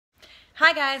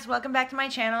Hi guys, welcome back to my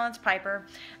channel. It's Piper.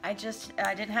 I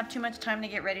didn't have too much time to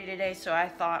get ready today, so I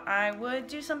thought I would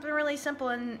do something really simple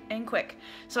and quick.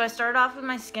 So I started off with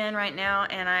my skin right now,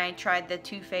 and I tried the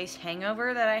Too Faced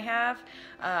Hangover that I have,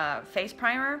 face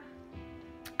primer.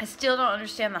 I still don't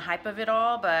understand the hype of it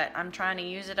all, but I'm trying to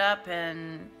use it up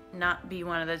and not be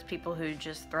one of those people who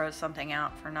just throws something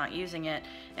out for not using it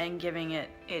and giving it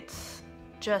its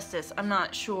justice. I'm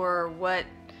not sure what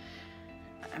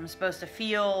I'm supposed to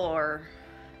feel or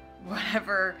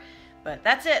whatever, but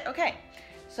that's it. Okay,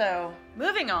 so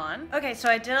moving on. Okay, so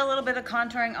I did a little bit of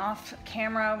contouring off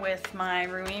camera with my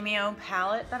Ruimio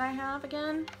palette that I have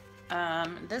again.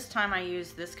 This time I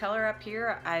used this color up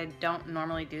here. I don't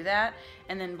normally do that.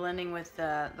 And then blending with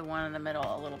the one in the middle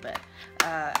a little bit.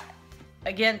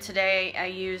 Again, today I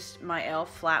used my e.l.f.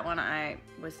 flat one I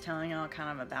was telling y'all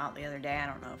kind of about the other day. I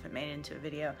don't know if it made it into a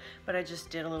video, but I just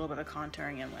did a little bit of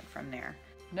contouring and went from there.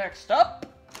 Next up,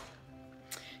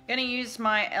 gonna use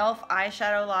my e.l.f.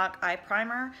 Eyeshadow Lock Eye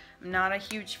Primer. I'm not a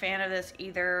huge fan of this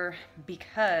either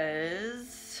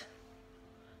because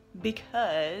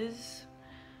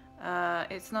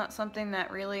it's not something that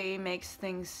really makes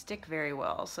things stick very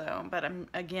well. So, but I'm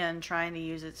again trying to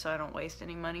use it so I don't waste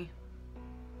any money.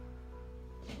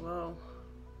 Whoa,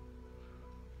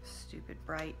 stupid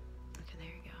bright. Okay, there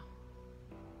you go.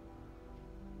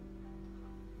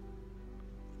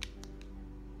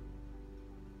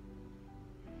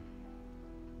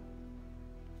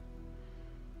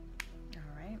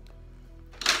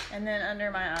 And then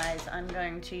under my eyes, I'm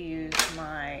going to use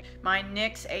my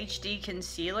NYX HD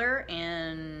Concealer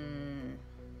in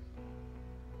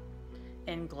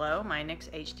Glow. My NYX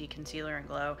HD Concealer in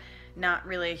Glow. Not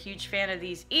really a huge fan of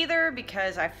these either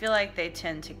because I feel like they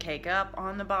tend to cake up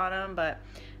on the bottom. But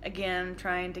again,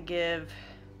 trying to give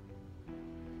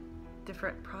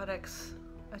different products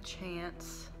a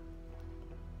chance.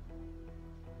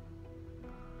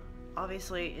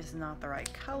 Obviously, it's not the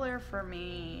right color for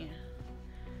me.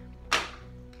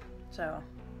 So,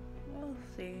 we'll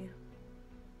see.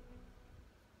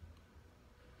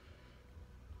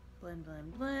 Blend,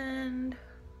 blend, blend.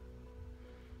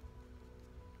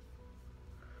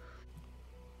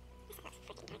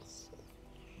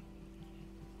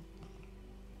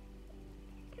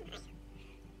 I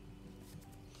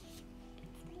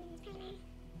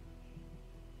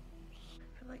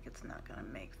feel like it's not gonna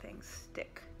make things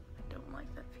stick. I don't like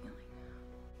that feeling.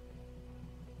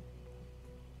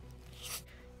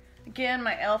 Again,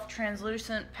 my e.l.f.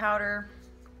 translucent powder.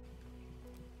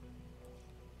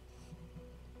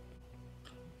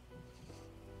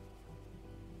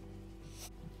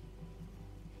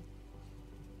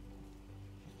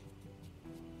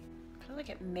 I feel like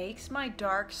it makes my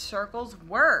dark circles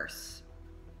worse.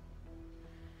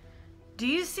 Do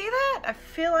you see that? I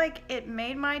feel like it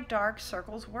made my dark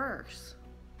circles worse.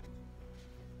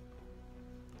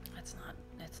 That's not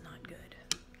good.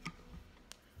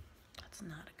 That's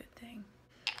not a good thing.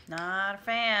 Not a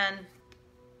fan.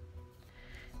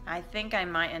 I think I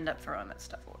might end up throwing that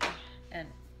stuff away. And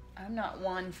I'm not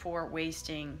one for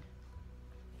wasting.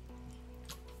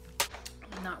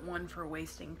 I'm not one for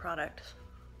wasting products.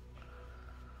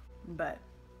 But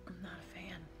I'm not a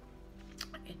fan.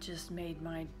 It just made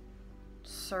my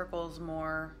circles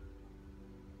more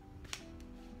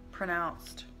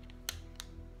pronounced.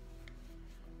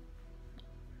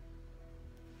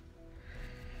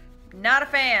 Not a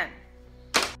fan.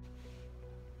 I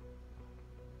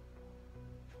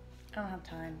don't have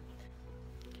time.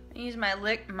 I use my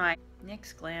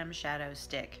NYX Glam Shadow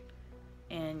Stick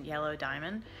in Yellow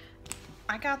Diamond.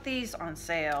 I got these on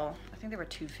sale. I think they were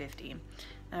 $2.50. And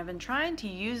I've been trying to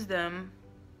use them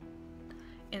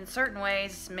in certain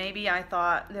ways. Maybe I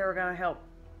thought they were gonna help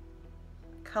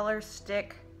color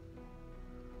stick.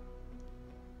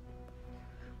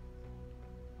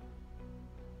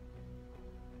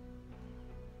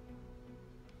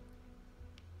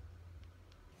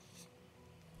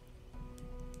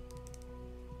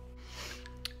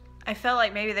 I felt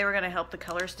like maybe they were going to help the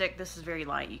color stick. This is very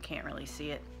light. You can't really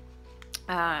see it.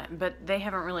 But they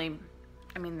haven't really,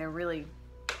 I mean, they're really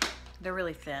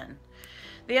thin.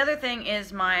 The other thing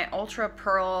is my Ultra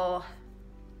Pearl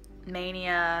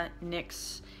Mania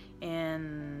NYX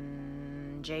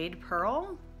in Jade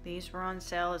Pearl. These were on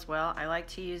sale as well. I like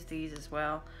to use these as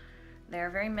well.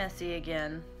 They're very messy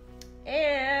again.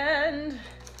 And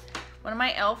one of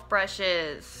my e.l.f.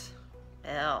 brushes.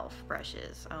 e.l.f.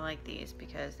 brushes. I like these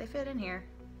because they fit in here.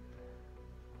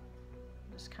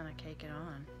 Just kind of cake it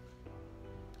on.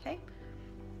 Okay.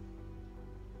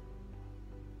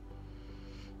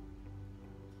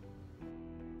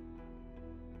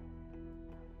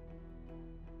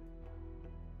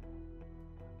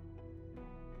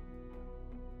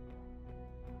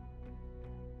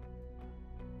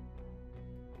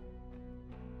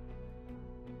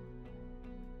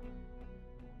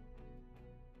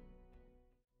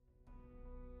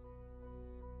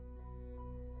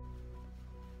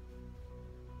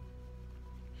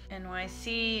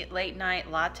 NYC Late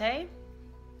Night Latte.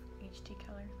 HD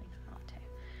color, Late Night Latte.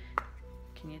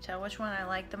 Can you tell which one I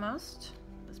like the most?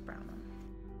 This brown one.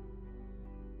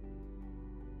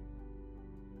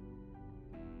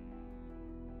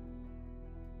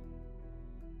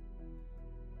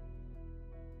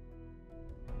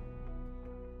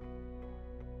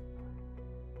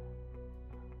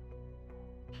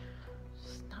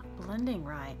 It's not blending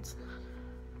right.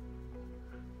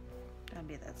 That'd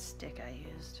be that stick I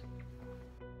used.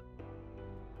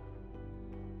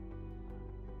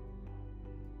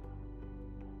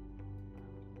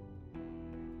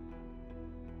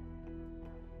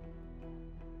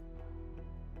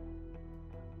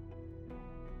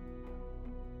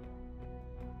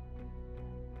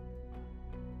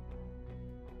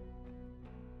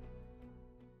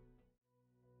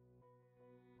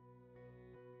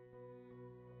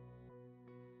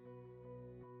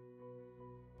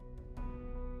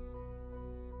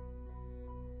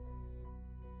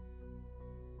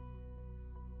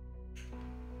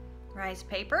 Rice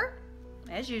paper,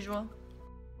 as usual.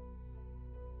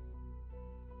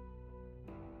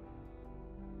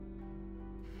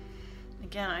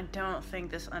 Again, I don't think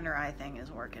this under eye thing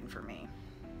is working for me.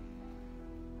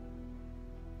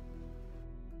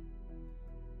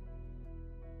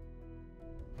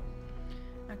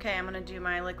 Okay, I'm gonna do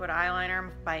my liquid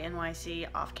eyeliner by NYC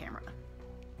off camera.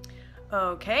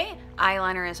 Okay,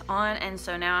 eyeliner is on, and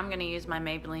so now I'm gonna use my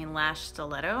Maybelline Lash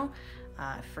Stiletto.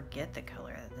 I forget the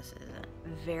color that this is.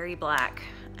 Very black,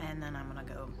 and then I'm gonna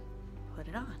go put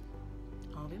it on.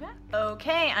 I'll be back.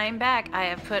 Okay, I'm back. I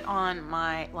have put on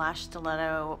my Lash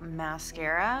Stiletto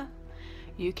mascara.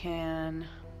 You can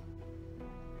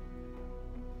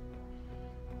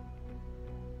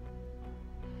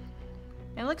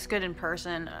it looks good in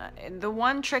person. The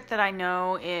one trick that I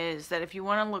know is that if you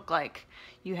want to look like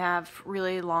you have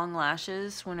really long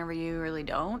lashes whenever you really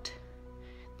don't,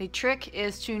 the trick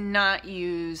is to not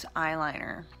use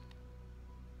eyeliner.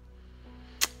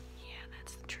 Yeah,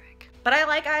 that's the trick. But I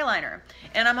like eyeliner.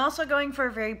 And I'm also going for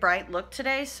a very bright look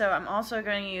today, so I'm also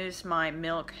going to use my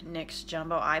Milk NYX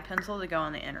Jumbo Eye Pencil to go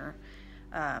on the inner,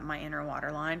 my inner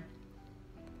waterline.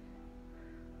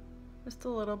 Just a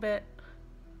little bit.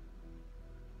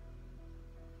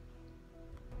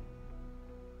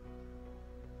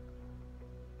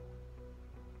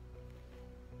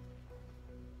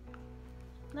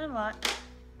 Not a lot,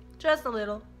 just a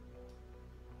little.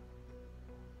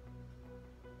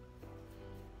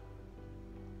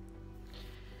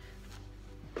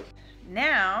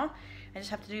 Now, I just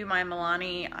have to do my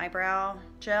Milani eyebrow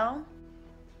gel.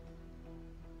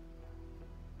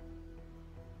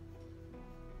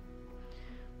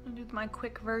 I'll do my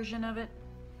quick version of it.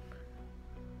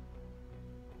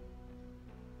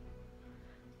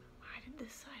 Why did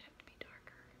this side have to be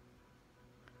darker?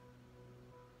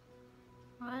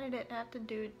 Why did it have to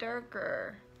do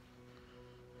darker?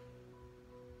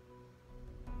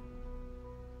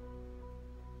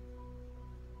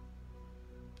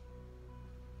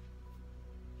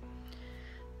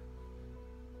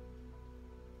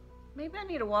 Maybe I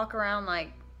need to walk around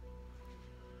like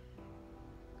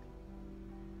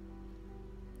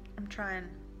I'm trying.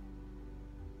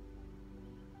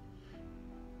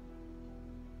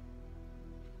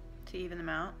 To even them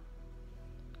out.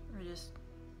 Or just,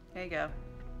 there you go.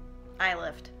 Eye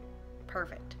lift.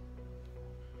 Perfect.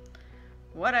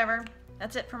 Whatever.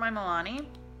 That's it for my Milani.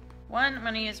 One, I'm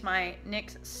going to use my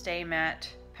NYX Stay Matte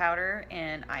powder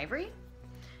in Ivory.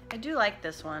 I do like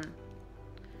this one.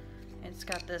 It's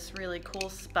got this really cool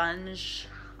sponge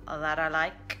that I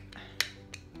like.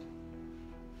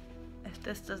 If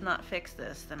this does not fix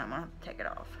this, then I'm going to have to take it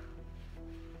off.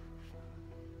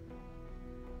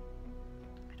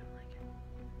 I don't like it.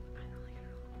 I don't like it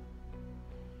at all.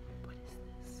 What is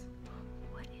this?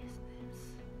 What is this?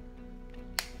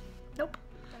 Nope.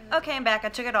 Okay, I'm back. I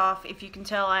took it off. If you can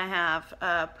tell, I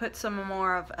have put some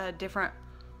more of a different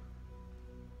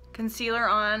concealer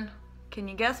on. Can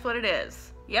you guess what it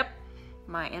is? Yep.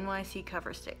 My NYC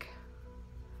cover stick.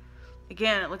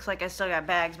 Again, it looks like I still got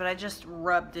bags, but I just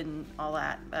rubbed and all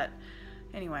that. But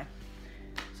anyway,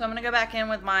 so I'm gonna go back in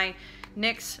with my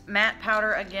NYX matte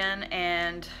powder again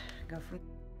and go from.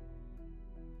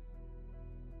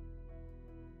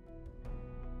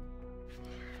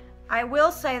 I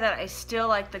will say that I still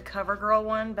like the CoverGirl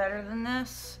one better than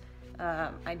this.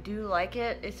 I do like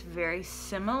it. It's very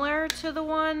similar to the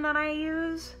one that I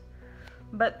use,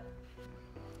 but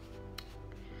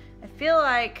I feel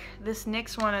like this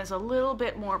NYX one is a little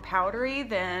bit more powdery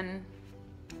than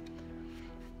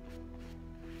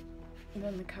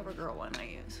the CoverGirl one I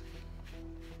use.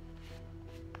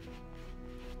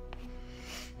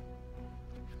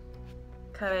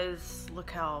 because look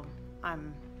how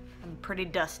I'm pretty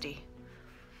dusty.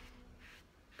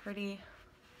 Pretty.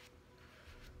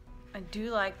 I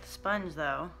do like the sponge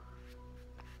though.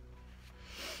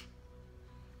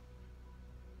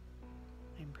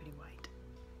 I'm pretty white.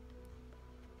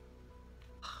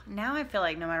 Now I feel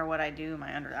like no matter what I do,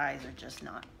 my under eyes are just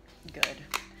not good.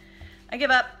 I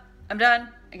give up. I'm done.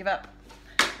 I give up.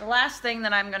 The last thing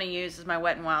that I'm going to use is my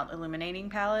Wet n Wild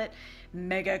Illuminating palette,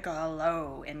 Mega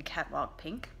Glow in Catwalk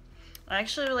Pink. I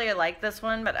actually really like this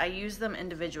one, but I use them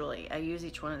individually. I use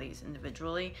each one of these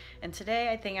individually. And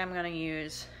today I think I'm going to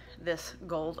use this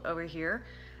gold over here.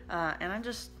 And I'm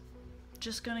just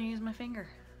going to use my finger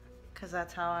because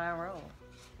that's how I roll.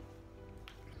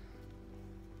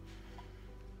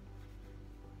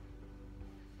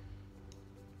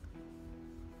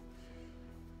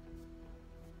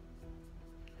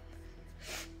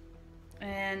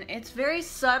 And it's very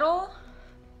subtle.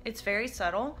 It's very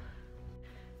subtle.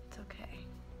 It's okay,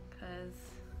 because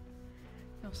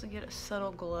you also get a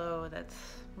subtle glow that's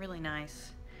really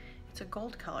nice. It's a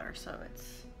gold color, so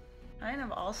it's kind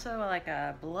of also like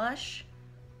a blush.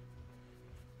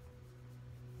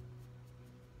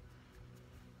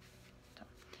 So,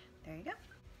 there you go.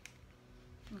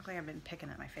 Looks like I've been picking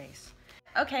at my face.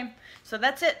 Okay, so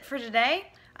that's it for today.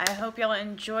 I hope y'all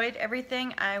enjoyed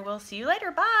everything. I will see you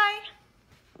later. Bye!